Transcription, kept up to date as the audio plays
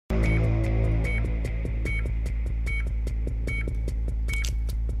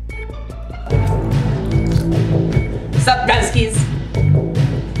Sup, Duskies?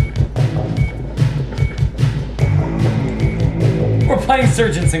 We're playing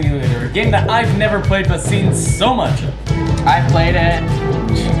Surgeon Simulator, a game that I've never played but seen so much of. I played it.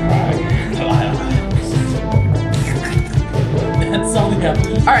 That's all we got.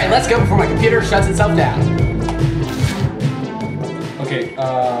 Alright, let's go before my computer shuts itself down. Okay,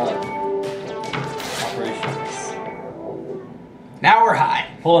 operations. Now we're high.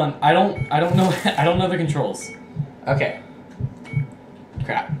 Hold on, I don't know I don't know the controls. Okay.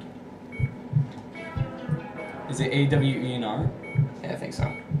 Crap. Is it A, W, E, and R? Yeah, I think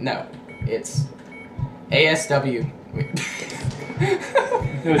so. No, it's ASW. Wait.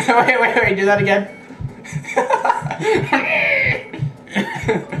 wait, do that again.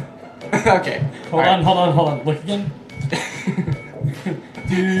 Okay. Hold on. Look again.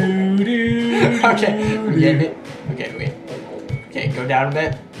 Okay. Okay, wait. Okay, go down a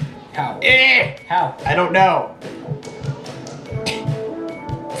bit. How? Eh! How? I don't know.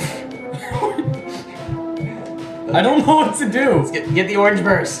 I don't know what to do. Let's get the orange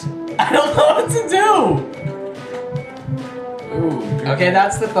burst. I don't know what to do. Ooh. Okay,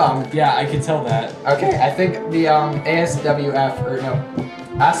 that's the thumb. Yeah, I can tell that. Okay, I think the ASWF or no,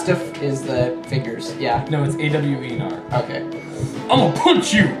 ASTF is the fingers. Yeah. No, it's A, W, E, and R. Okay. I'm gonna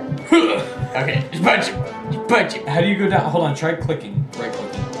punch you. Okay, just punch him. Just punch him. How do you go down? Hold on, try clicking. Right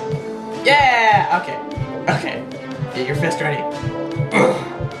clicking. Yeah. Okay. Okay. Get your fist ready.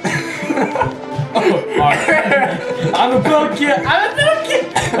 Oh, alright. I'm a pumpkin.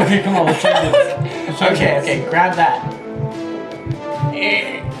 Okay, come on, let's try this. Let's try this. Okay, grab that.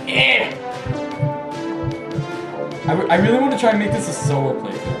 I really want to try and make this a solo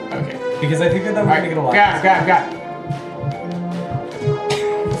playthrough. Okay. Because I think that would make it a lot. Grab.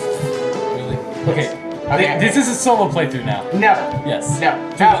 Really? Okay. Okay. This is a solo playthrough now. No. Yes. No.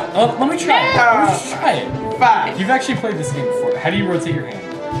 Let me try it. No. Let me just try it. Fine. You've actually played this game before. How do you rotate your hand?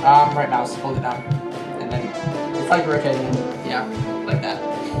 Right now, just hold it down. And then it's like rotating. Yeah, like that.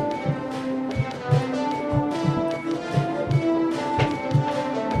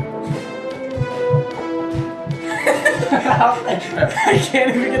 I can't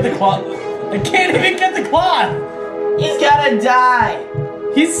even get the cloth. I can't even get the cloth. He's gotta die.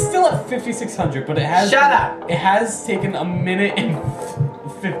 He's still at 5,600, but it has. Shut up. It has taken a minute and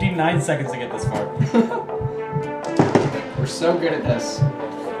 59 seconds to get this far. We're so good at this.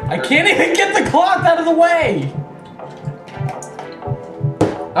 I can't even get the cloth out of the way.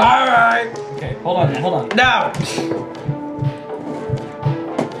 All right. Okay, hold on. No.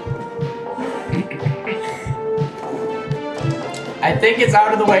 I think it's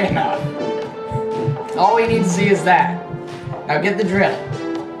out of the way enough. All we need to see is that. Now get the drill.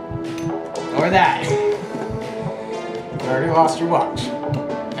 Or that. You already lost your watch.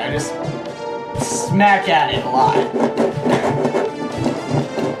 Now just smack at it a lot.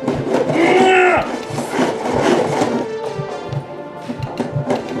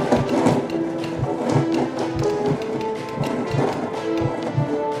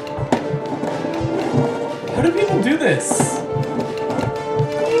 How do people do this?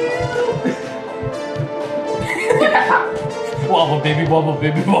 Wobble baby, wobble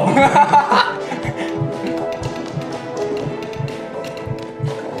baby, wobble.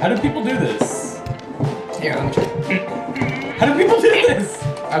 How do people do this? Here, let me try. How do people do this?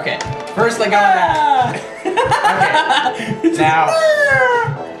 Okay, first I got that. Okay,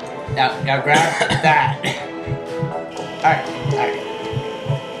 now grab that. Alright.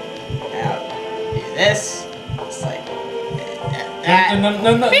 Now, do this. Just like that. No,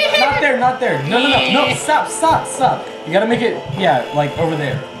 not there. No, stop. You gotta make it, yeah, like over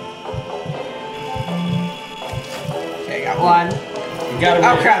there. Okay, got one. You gotta.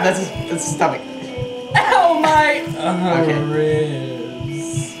 Oh crap, that's his stomach. Ow, my Okay.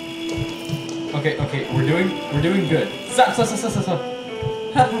 ribs. Okay, we're doing good. Stop.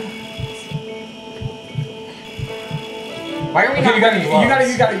 Why are we Okay, not you wearing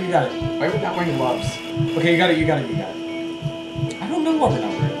gloves? got it. Why are we not wearing gloves? Okay, you got it. I don't know why we're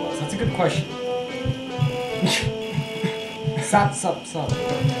not wearing gloves. That's a good question. Stop.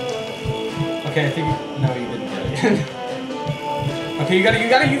 Okay, I think no, you didn't get it. Okay, you got it.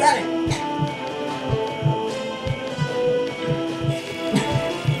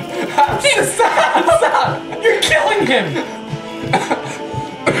 Stop! You're killing him!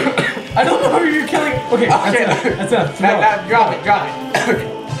 I don't know who you're killing. Okay, that's enough. Now, drop it.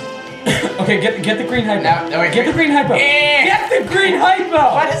 Okay, get the green hypo. No, wait, get the green hypo. Get the green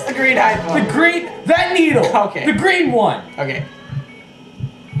hypo! What is the green hypo? That needle! Okay. The green one! Okay.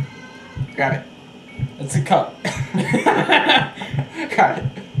 Grab it. It's a cup. Got it.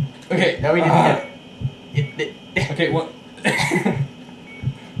 Okay. No, we didn't get it. Okay, what?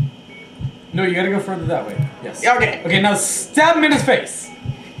 No, you gotta go further that way. Yes. Okay. Okay, now stab him in his face.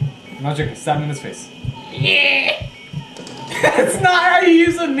 I'm not joking. Stab him in his face. Yeah. That's not how you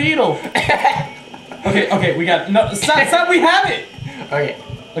use a needle. Okay, we got no. Stop! We have it. Okay.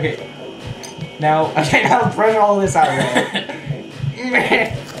 Okay. Now. Okay, now bring all this out of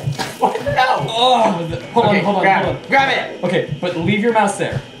there. What? No. Oh, hold Okay, on. Grab it. Okay, but leave your mouse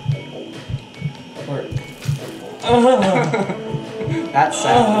there. Or. That's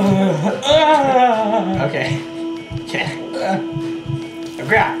sad. Okay. Okay.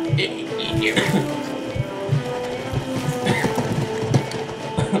 Grab.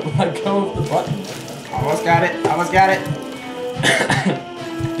 Let go of the button. Almost got it. Almost got it.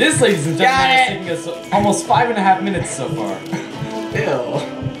 This, ladies and Got gentlemen, is taking us almost 5.5 minutes so far. Ew.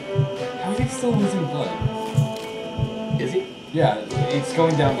 How is he still losing blood? Is he? Yeah, it's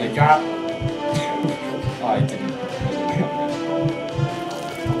going down like. Drop. Oh, I didn't.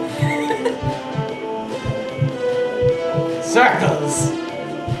 Circles.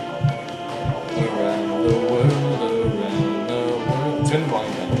 Around the world, around the world. Turn the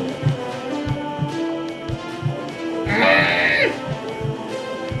volume down.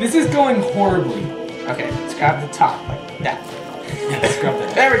 This is going horribly. Okay, let's grab the top like that. Let's grab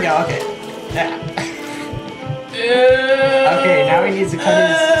that. There we go. Okay. Yeah. Okay, now he needs to cut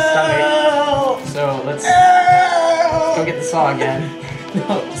his stomach. So let's go get the saw again.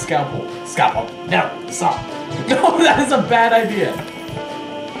 No, scalpel. Scalpel. No, the saw. No, that is a bad idea.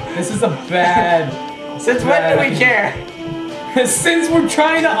 This is a bad. Since when do we care? Since we're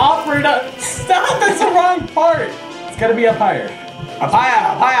trying to offer it up. Stop! That's the wrong part. It's gotta be up higher. Up higher,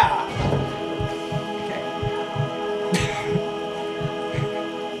 up higher.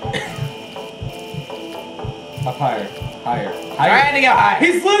 Up higher. Higher. Trying to go high.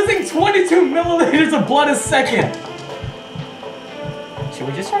 He's losing 22 milliliters of blood a second. Should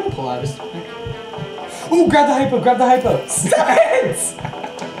we just try to pull out his stomach? Ooh, grab the hypo, grab the hypo. Stop it!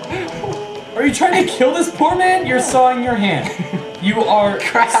 Are you trying to kill this poor man? You're sawing your hand. You are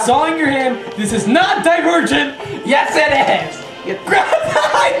sawing your hand. This is not Divergent. Yes, it is. You Grab the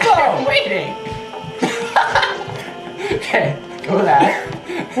hypo. I'm waiting. Okay, go with that.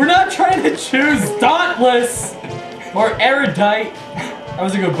 We're not trying to choose Dauntless or Erudite. That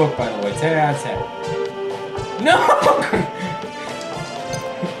was a good book, by the way. 10 out of 10. No!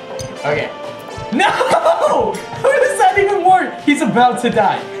 Okay. No! How does that even work? He's about to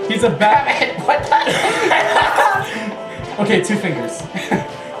die. He's about. Damn it! What the? Okay, 2 fingers.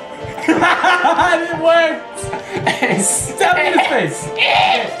 It worked! Stab him in his face.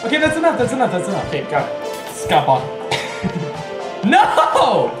 Okay, that's enough. That's enough. That's enough. Okay, go. Scalpel.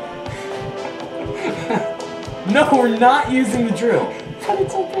 No! No, we're not using the drill. But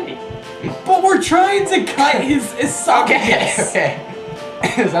it's so pretty. But we're trying to cut his esophagus. Okay.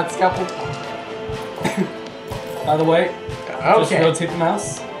 Is that scalpel? By the way, just Okay. rotate the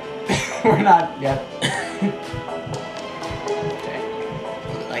mouse. We're not yet. Okay.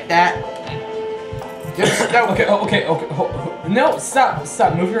 Like that. Just no. Okay, no, stop.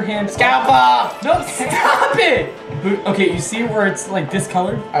 Move your hand. Scalpel! No, stop it! Okay, you see where it's like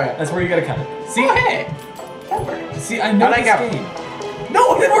discolored? Okay. That's where you gotta cut it. See? Oh, hey. That works. See, I know How'd I this go? game.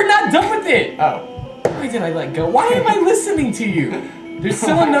 No, we're not done with it! Oh. Why did I let go? Why am I listening to you? There's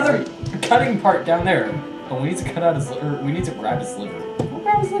still another cutting part down there. Oh, we need to cut out his liver. We need to grab his liver. We'll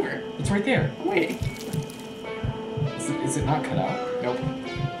grab his liver. It's right there. I'm waiting. Is it not cut out? Nope.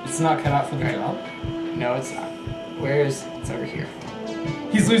 It's not cut out for the job? No, it's not. Where's... It's over here.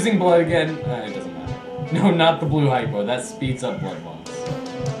 He's losing blood again. It doesn't matter. No, not the blue hypo. That speeds up blood loss.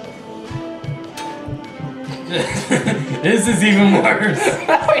 This is even worse.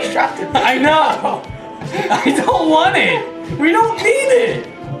 Oh, he dropped it. I know. I don't want it. We don't need it.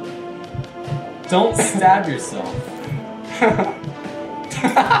 Don't stab yourself.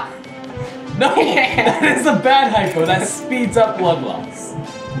 No, that is a bad hypo. That speeds up blood loss.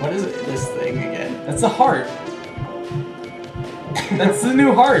 What is it, this thing again? That's a heart. That's the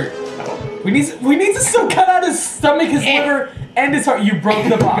new heart. Oh. We need to still cut out his stomach, his liver, and his heart. You broke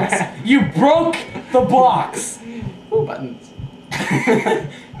the box. You broke the box. Ooh, buttons.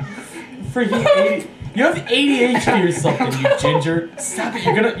 Freaking 80. You have ADHD or something, you ginger. Stop it.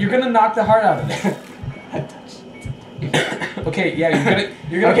 You're gonna knock the heart out of it. Okay, yeah, you're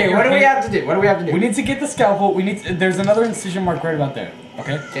gonna. Okay, get what do your we hand- have to do? What do we have to do? We need to get the scalpel. There's another incision mark right about there.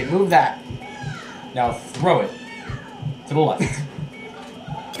 Okay. Okay, move that. Now throw it to the left.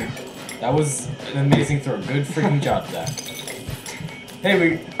 That was an amazing throw. Good freaking job, Zach. Hey,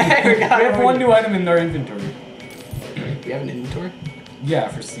 we Hey, we got have it. one new item in our inventory. We have an inventory? Yeah,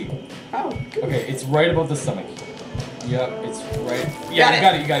 for Steve. Oh, good. Okay, it's right above the stomach. Yep, it's right. Got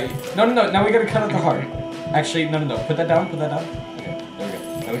Yeah, you got it. No. Now we gotta cut out the heart. Actually, no. Put that down. Okay, there we go.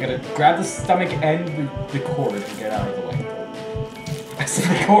 Now we gotta grab the stomach and the cord to get out of the way. I said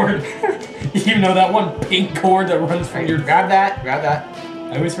the cord. You know that one pink cord that runs from your. Grab that.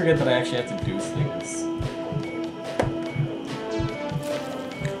 I always forget that I actually have to do things.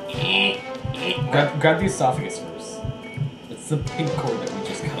 Grab the esophagus first. It's the pink cord that we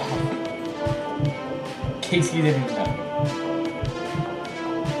just cut off. In case you didn't know.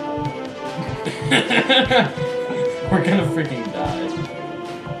 We're gonna freaking die.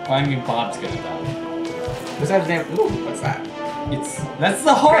 Well, I mean, Bob's gonna die. What's that name? Ooh, what's that? That's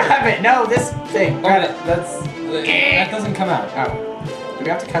the heart! Grab it! No, this thing! Got it. That doesn't come out. Oh. Do we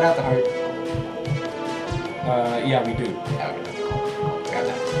have to cut out the heart? Yeah, we do. Oh, grab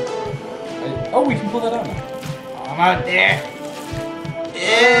that. Oh, we can pull that out now. I'm out there!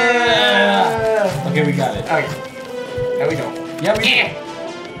 Yeah! Okay, we got it. Okay. No, we don't. Yeah, we do.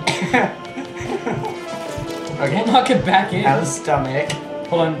 Okay. We'll knock it back in. Now the stomach.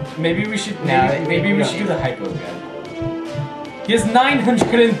 Hold on. Maybe we should. No, Maybe we should do the hypo again. He has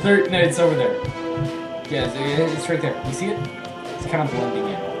 930. No, it's over there. Yeah, it's right there. You see it? It's kind of blending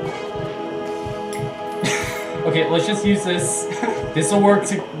in. Okay, let's just use this. This will work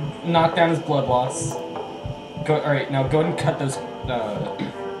to knock down his blood loss. Go. All right, now go ahead and cut those.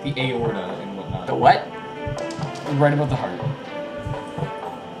 The aorta and whatnot. The what? Right above the heart.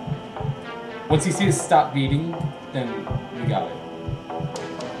 Once you see it stop beating, then we got it.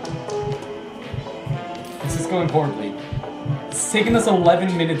 This is going horribly. It's taken us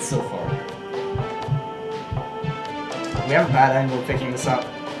 11 minutes so far. We have a bad angle picking this up.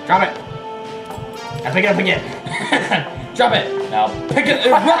 Drop it! Now pick it up again. Drop it! Now pick it!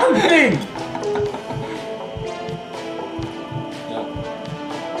 Wrong thing! No.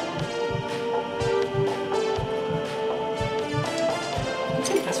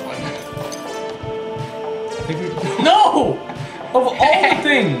 Take this one. I think we... No! Of all the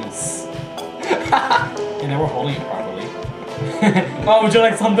things! And now we're holding it properly. Oh, would you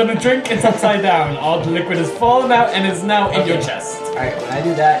like something to drink? It's upside down. All the liquid has fallen out and is now in your chest. Alright, when I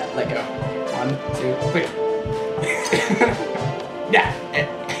do that, let go. 1, 2, 3. Yeah.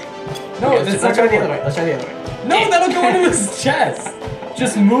 No, okay, that's let's not try the gonna other way. work. Let's try the other way. No, that'll go into his chest.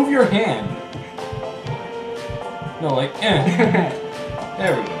 Just move your hand. No, like,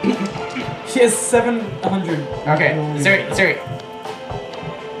 There we go. He has 700. Okay, Siri.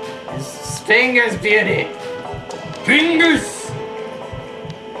 His fingers, beauty. Fingers!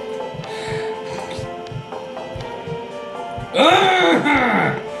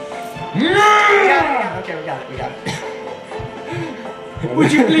 Okay, we got it.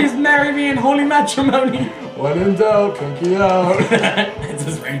 Would you please marry me in holy matrimony? When in doubt, drink it out. It's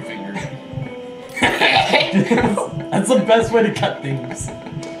his ring finger. That's the best way to cut things.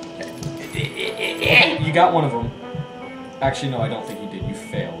 You got one of them. Actually, no, I don't think you did. You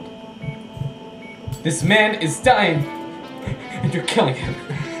failed. This man is dying, and you're killing him.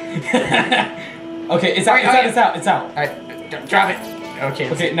 Okay, it's out. Alright, drop it. Okay.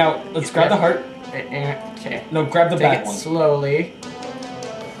 Okay, now let's grab the heart. Okay. No, grab the Take bad it one. slowly.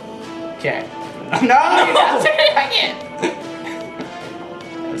 Okay. No, you gotta take it back in.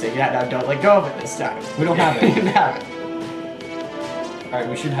 I'll take it out now. Don't let go of it this time. We don't have it. We don't have it. Alright,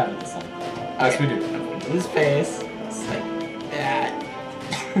 we should have it this time. Yes, we do. His face. It's like that.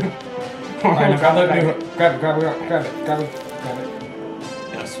 Alright, now grab it.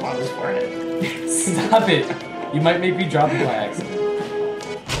 No, swallow his forehead. Stop it. You might make me drop it by accident.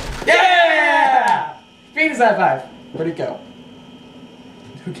 Yeah! Penis high five. Where'd it go?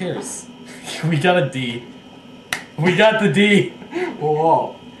 Who cares? We got a D. We got the D.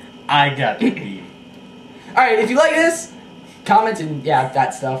 Whoa. I got the D. Alright, if you like this, comment and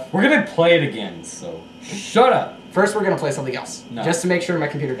that stuff. We're gonna play it again, so shut up. First, we're gonna play something else. No. Just to make sure my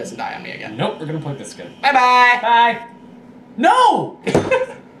computer doesn't die on me again. Nope, we're gonna play this again. Bye-bye! Bye! No!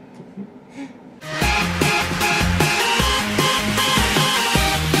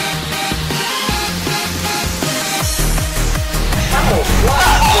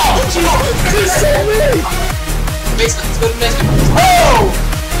 Basement, let's go to the basement.